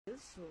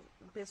Isso,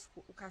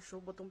 o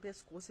cachorro botou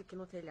pescoço aqui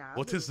no telhado.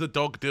 What is the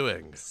dog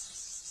doing?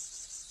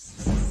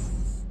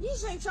 Ih,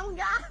 gente, é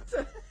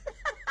gato!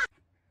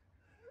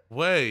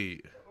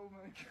 Wait. Oh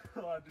my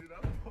god, dude,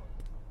 that fuck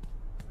is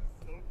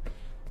so...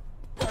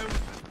 I would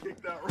just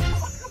kick that rock.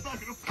 I'm not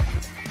gonna...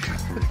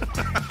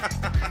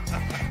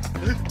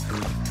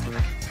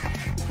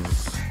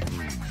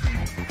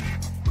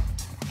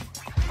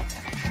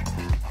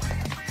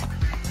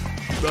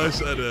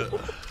 Nice edit.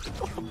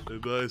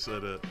 Nice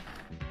edit.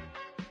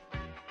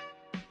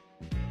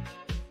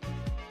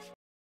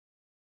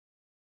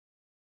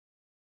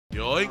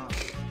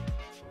 Yoink.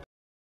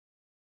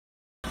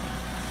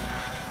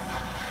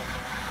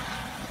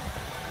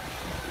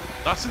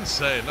 That's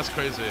insane. That's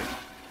crazy.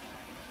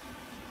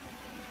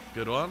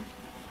 Good one.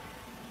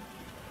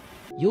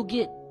 You'll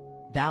get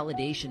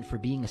validation for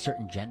being a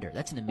certain gender.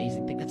 That's an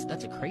amazing thing.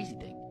 That's a crazy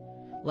thing.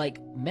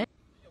 Like men.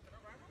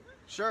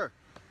 Sure.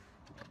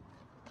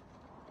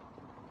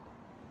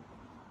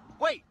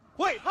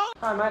 Wait, huh?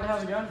 Hi, Matt,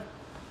 how's it going?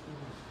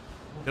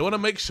 They want to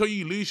make sure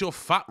you lose your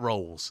fat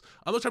rolls.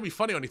 I'm not trying to be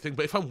funny or anything,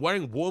 but if I'm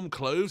wearing warm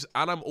clothes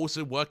and I'm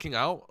also working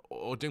out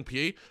or doing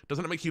PE,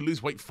 doesn't it make you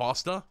lose weight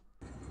faster?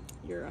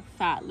 You're a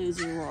fat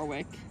loser,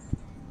 Warwick.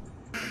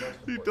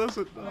 He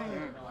doesn't know.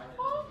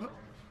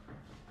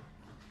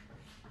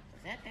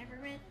 Is that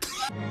peppermint?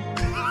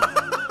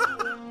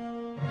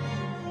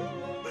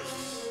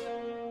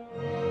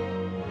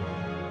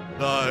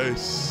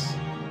 Nice.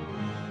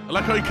 I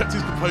like how he kept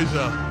his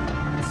composure.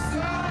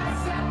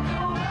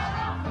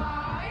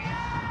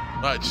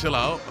 Right, chill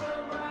out.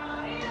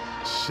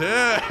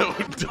 Chill,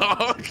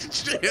 dog.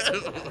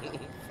 Chill.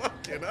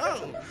 Fucking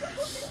hell.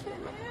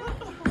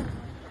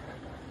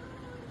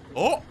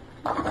 Oh.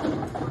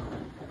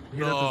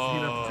 No.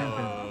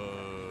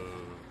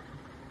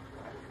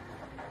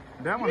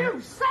 That one.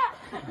 You suck.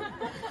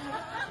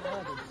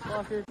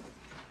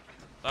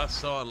 That's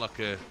so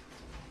unlucky.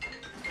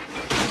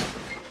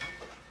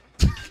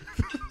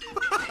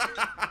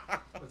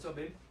 What's up,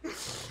 babe?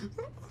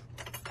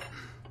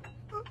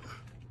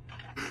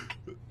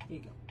 Here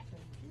you go.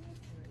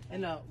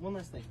 And one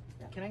last thing.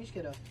 Can I just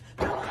get a...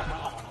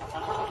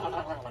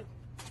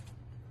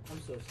 I'm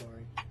so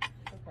sorry.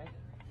 Okay.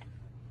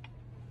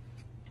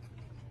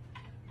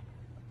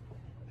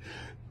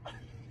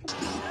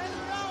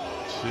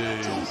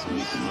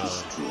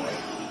 Jesus.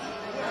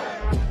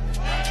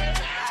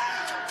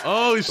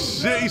 Oh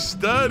shit, he's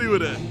sturdy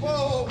with it.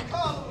 Whoa,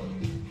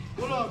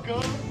 what up,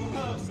 cuz? What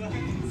up, son?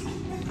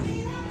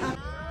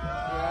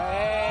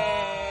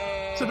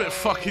 It's a bit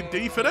fucking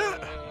deep, isn't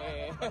it?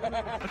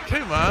 Okay,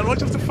 man, why'd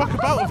you have to fuck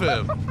about with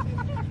him?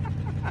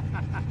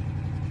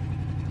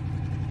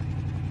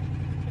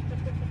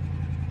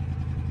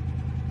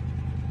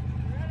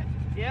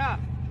 Yeah.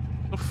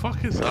 The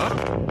fuck is that?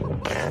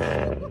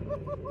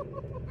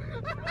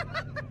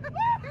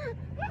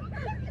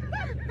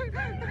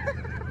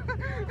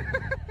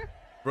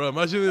 Bro,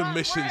 imagine the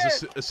missions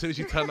as soon as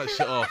you turn that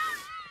shit off.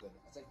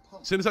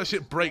 As soon as that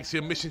shit breaks,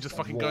 your mission just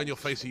fucking go in your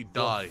face and you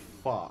die.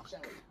 Fuck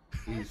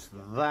is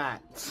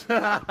that?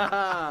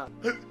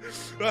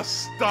 That's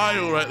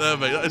style right there,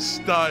 mate. That is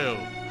style.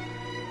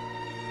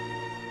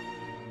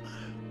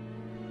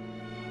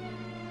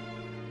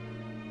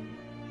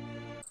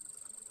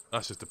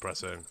 That's just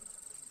depressing.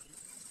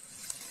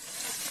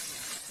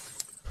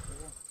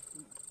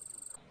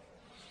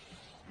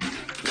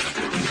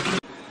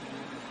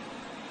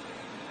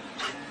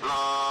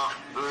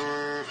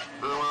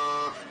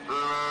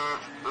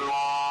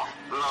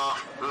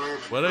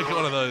 Where did I get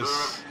one of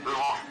those?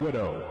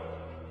 Widow,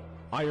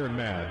 Iron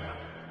Man,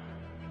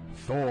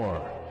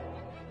 Thor,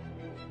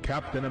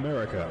 Captain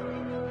America,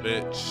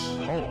 Bitch.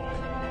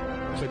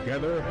 Hulk.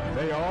 Together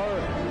they are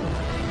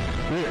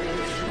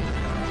bitch.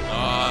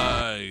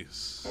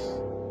 Nice.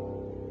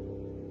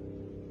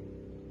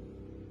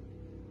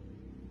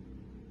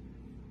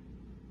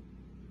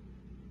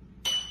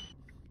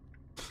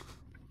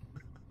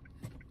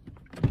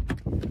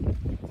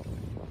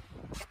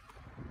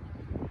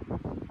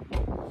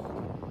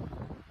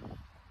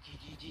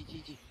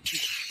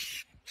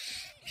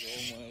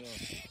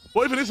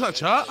 What even is that,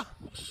 chat?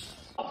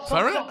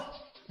 Ferret?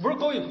 We're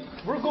going.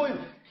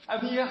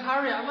 I'm here,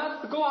 hurry, I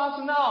must go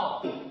out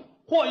now.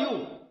 Who are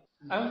you?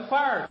 I'm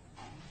fired.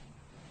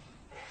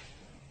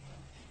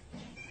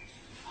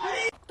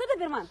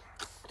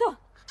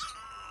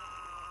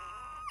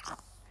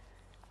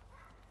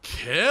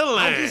 Kill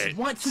I it! just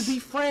want to be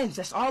friends.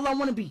 That's all I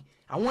want to be.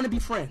 I want to be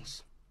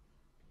friends.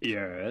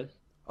 Yes.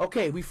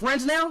 Okay, we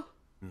friends now?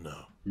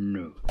 No.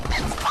 No.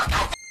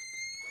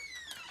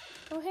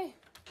 Oh, hey.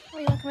 Oh,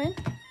 you want to come in?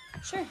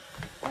 Sure.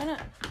 Why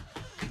not?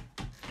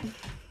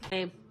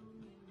 Babe,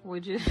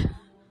 would you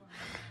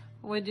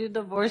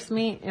divorce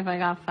me if I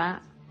got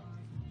fat?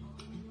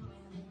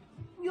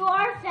 You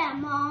are fat,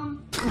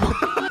 Mom.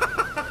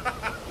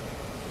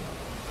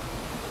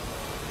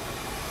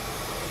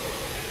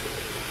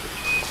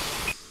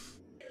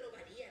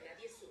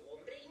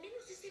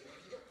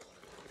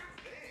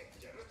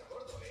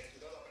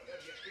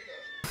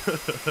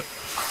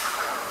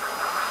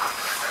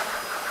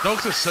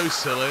 Dogs are so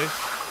silly.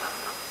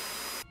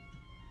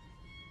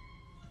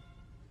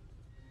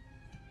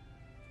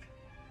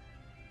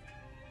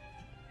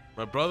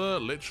 My brother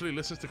literally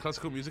listens to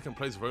classical music and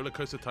plays Roller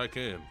Coaster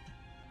Tycoon.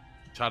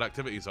 Child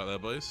activities out there,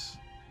 boys.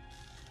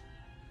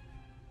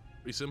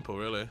 Pretty simple,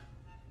 really.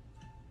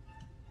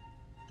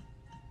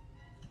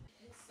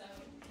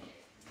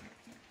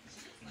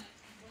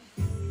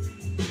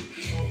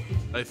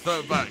 Hey, throw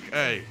it back.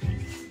 Hey,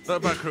 throw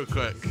it back real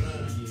quick.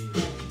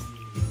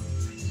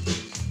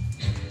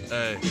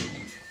 Hey.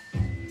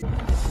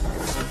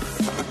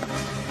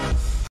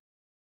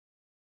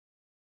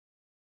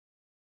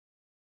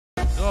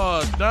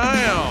 God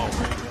damn.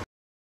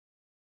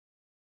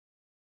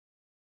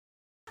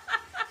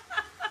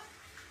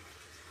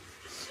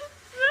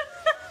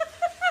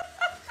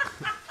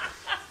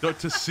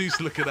 Dr. Seuss,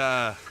 look at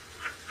her.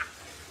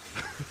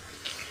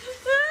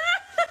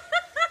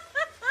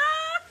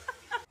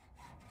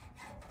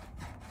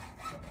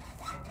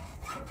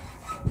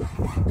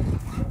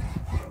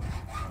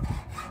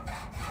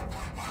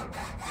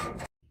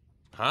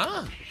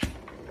 Huh?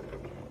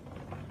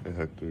 Hey,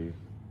 Hector.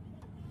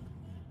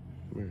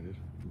 Come here, dude.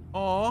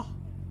 Aw.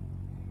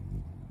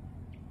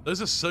 Those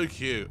are so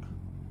cute.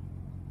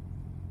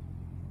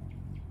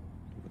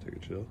 Wanna take a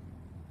chill?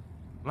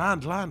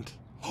 Land, land.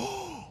 There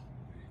you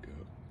go.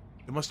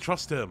 You must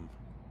trust him.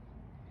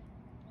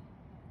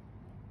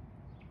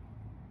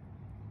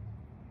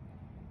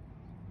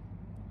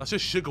 That's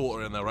just sugar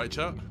water in there, right,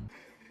 chat?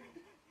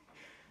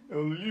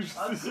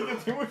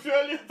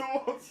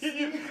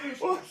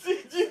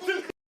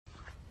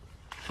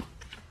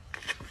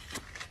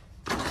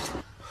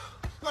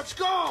 Let's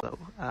go!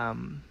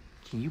 Can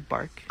you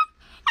bark?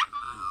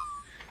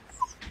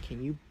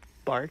 Can you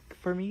bark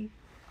for me,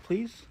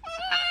 please?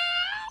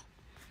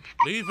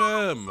 Leave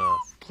him.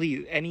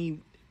 Please,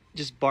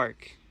 just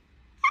bark.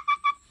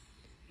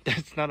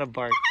 That's not a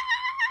bark.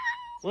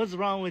 What's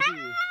wrong with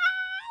you?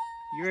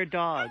 You're a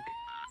dog.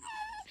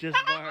 Just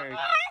bark.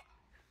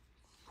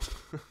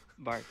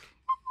 Bark.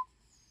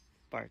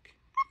 Bark.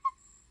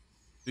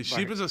 These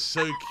sheepas are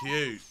so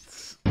cute.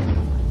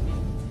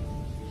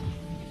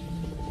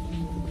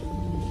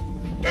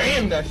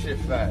 Damn, that shit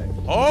fat.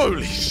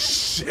 Holy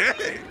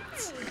shit!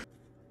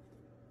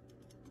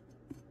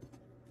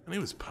 And he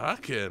was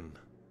packing.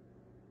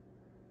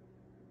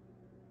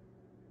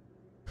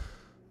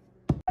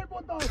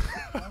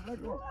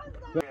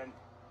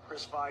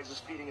 Chris Vise is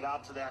feeding it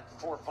out to that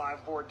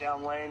 4-5 board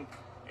down lane,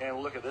 and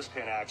look at this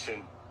pin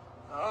action.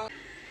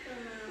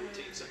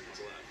 15 seconds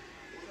left.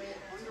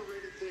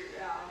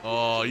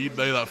 Oh, you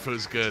know that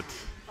feels good.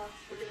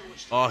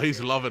 Oh,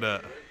 he's loving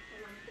it.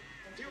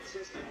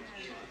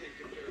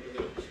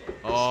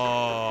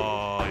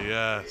 Oh,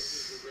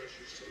 yes.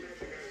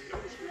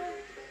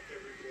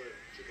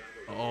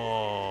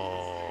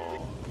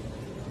 Oh.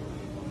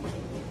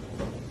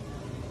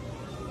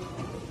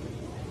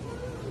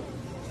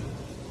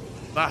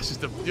 That's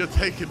just you're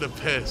taking the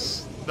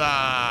piss.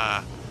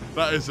 Nah,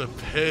 that is a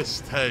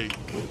piss take.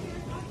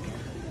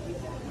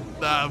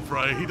 Nah,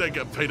 bro, he don't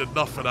get paid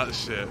enough for that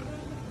shit.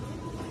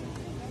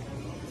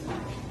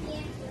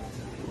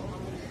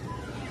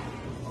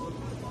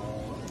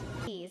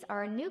 These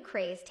are a new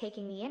craze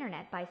taking the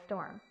internet by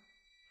storm.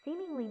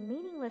 Seemingly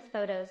meaningless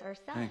photos are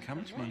selling. Hank, how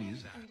much money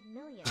is that?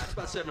 Millions. That's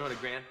about 700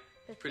 grand.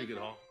 Pretty good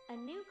haul. A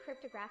new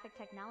cryptographic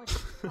technology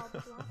called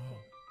blockchain.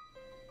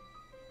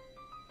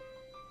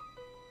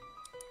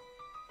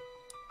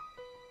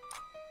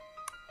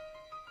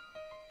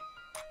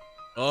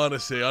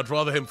 Honestly, I'd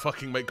rather him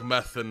fucking make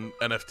meth than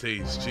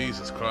NFTs.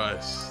 Jesus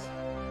Christ.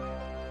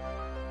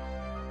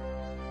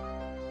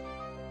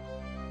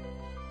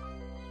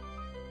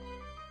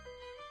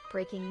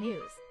 Breaking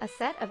news. A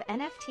set of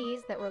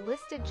NFTs that were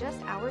listed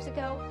just hours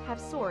ago have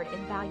soared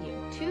in value.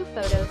 2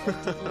 photos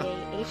of DEA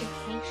agent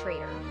Hank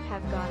Schrader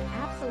have gone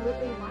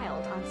absolutely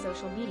wild on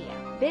social media.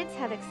 Bids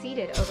have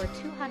exceeded over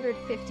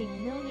 $250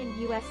 million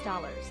US.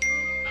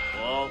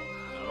 Well,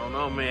 I don't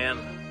know, man.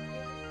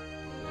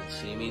 Don't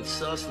seem me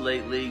sus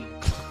lately.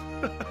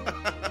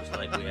 Looks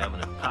like we have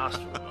an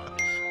imposter among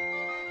us.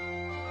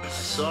 I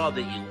saw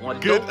that you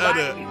wanted to Good go back.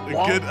 edit.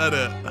 Good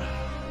edit.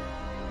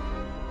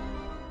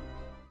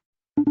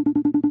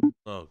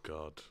 Oh,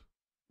 God.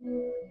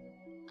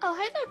 Oh,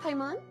 hey there,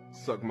 Paimon.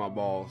 Suck my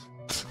balls.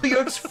 New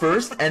York's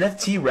first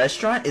NFT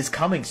restaurant is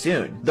coming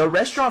soon. The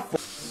restaurant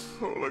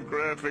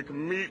Holographic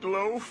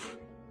meatloaf?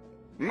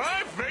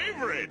 My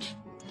favorite!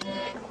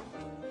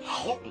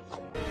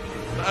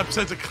 That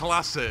episode's a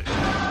classic.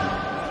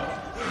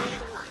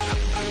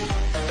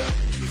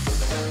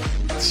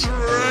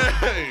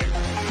 Trey!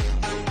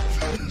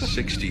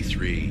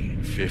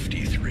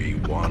 6353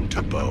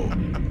 Wantabo,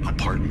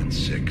 apartment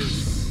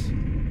 6.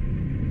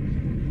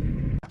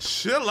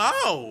 Chill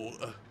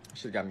out.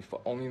 Should've got me for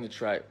only in the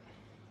tripe.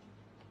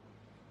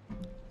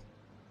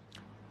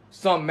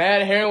 Some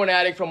mad heroin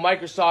addict from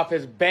Microsoft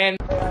has banned.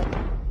 The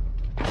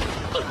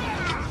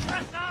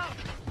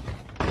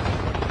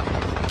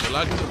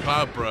lag isn't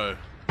bad, bro.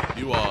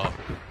 You are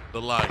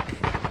the lag.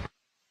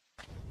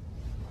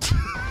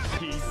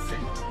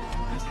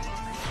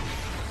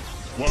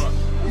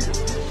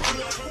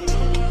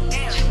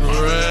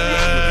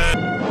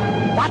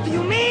 What do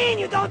you mean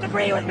you don't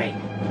agree with me?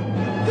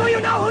 Do you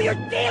know who you're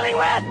dealing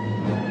with?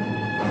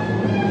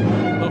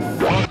 The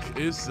fuck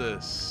is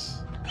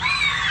this?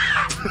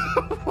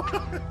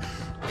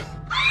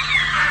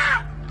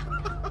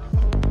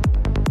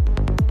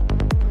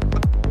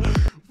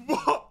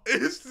 What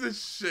is this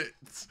shit?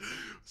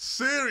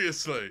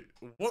 Seriously,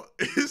 what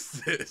is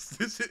this?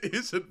 This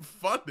isn't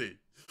funny.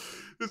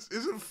 This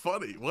isn't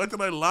funny. Why did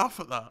I laugh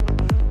at that?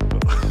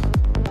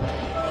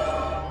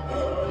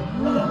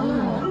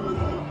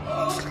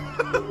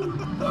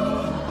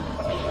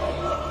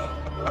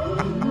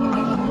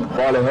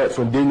 Wallet hat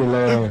from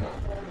Disneyland.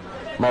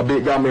 My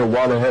bitch got me a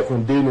wallet hat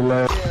from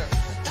Disneyland.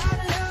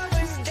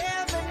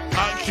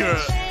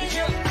 Accurate.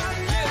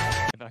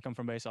 If I come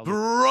from base, I'll...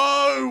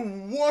 Bro,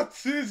 what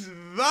is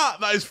that?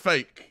 That is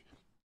fake.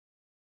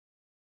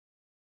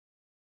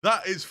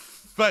 That is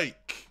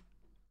fake.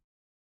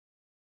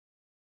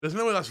 There's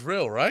no way that's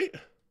real, right?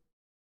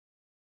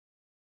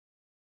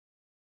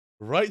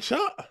 Right,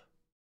 chat?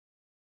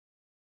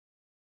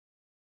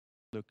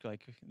 Look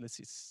like, let's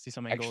see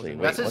some angles. Actually,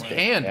 that's his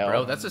hand,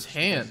 bro. That's his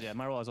hand. Yeah,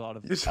 my role has a lot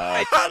of. His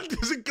hand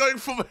isn't going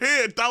from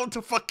here down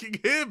to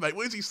fucking here, mate.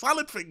 Where's he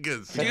salad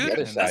fingers? Check the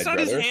other side,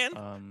 brother.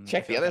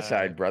 Check the other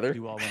side, brother.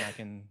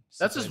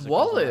 That's his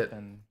wallet.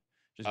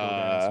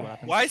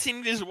 Why is he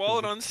need his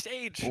wallet on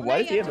stage?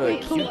 Why does he have a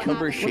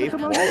cucumber-shaped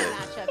wallet?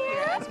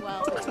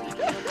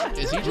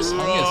 Is he just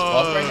hung as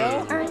fuck right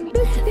now?